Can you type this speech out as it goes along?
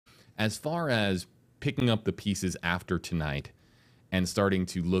As far as picking up the pieces after tonight and starting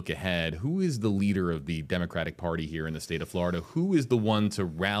to look ahead, who is the leader of the Democratic Party here in the state of Florida? Who is the one to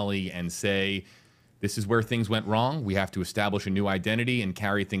rally and say, this is where things went wrong. We have to establish a new identity and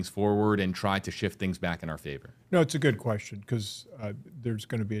carry things forward and try to shift things back in our favor? No, it's a good question because there's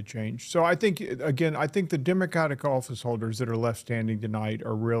going to be a change. So I think, again, I think the Democratic office holders that are left standing tonight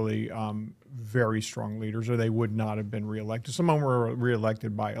are really very strong leaders, or they would not have been reelected. Some of them were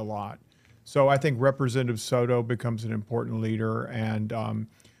reelected by a lot. So I think Representative Soto becomes an important leader, and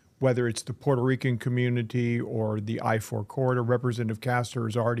whether it's the Puerto Rican community or the I-4 corridor, Representative Castor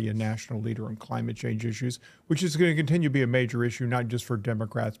is already a national leader on climate change issues, which is going to continue to be a major issue, not just for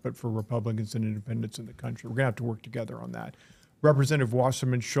Democrats, but for Republicans and independents in the country. We're going to have to work together on that. Representative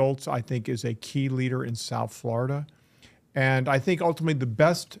Wasserman Schultz, I think, is a key leader in South Florida. And I think ultimately the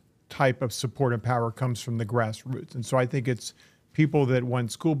best type of support and power comes from the grassroots. And so I think it's people that won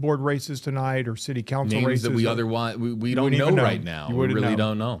school board races tonight or city council races. Names that we otherwise we don't know right now. We really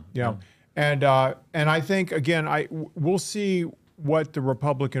don't know. Yeah. And I think, again, we'll see what the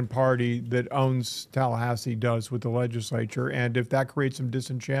Republican Party that owns Tallahassee does with the legislature. And if that creates some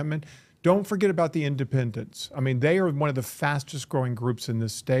disenchantment, don't forget about the independents. I mean, they are one of the fastest growing groups in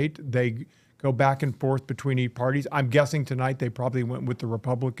this state. They go back and forth between each parties. I'm guessing tonight they probably went with the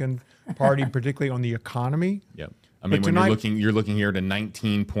Republican Party, particularly on the economy. Yep. I mean, when you're looking here at a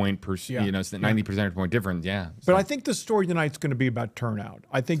 19 point you know, 90 percentage point difference, yeah. But I think the story tonight's going to be about turnout.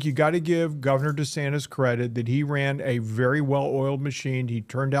 I think you got to give Governor DeSantis credit that he ran a very well-oiled machine. He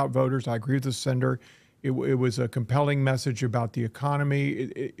turned out voters. I agree with the senator. It was a compelling message about the economy.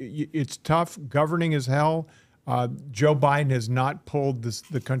 It's tough. Governing is hell. Joe Biden has not pulled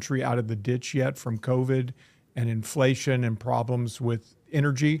the country out of the ditch yet from COVID and inflation and problems with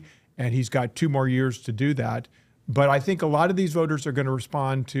energy, and he's got 2 more years to do that. But I think a lot of these voters are going to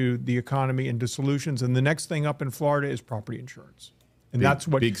respond to the economy and to solutions. And the next thing up in Florida is property insurance. And that's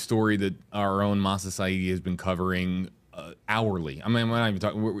what big story that our own Masa Saidi has been covering hourly. I mean, when I even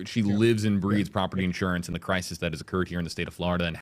talk, she lives and breathes property insurance and the crisis that has occurred here in the state of Florida and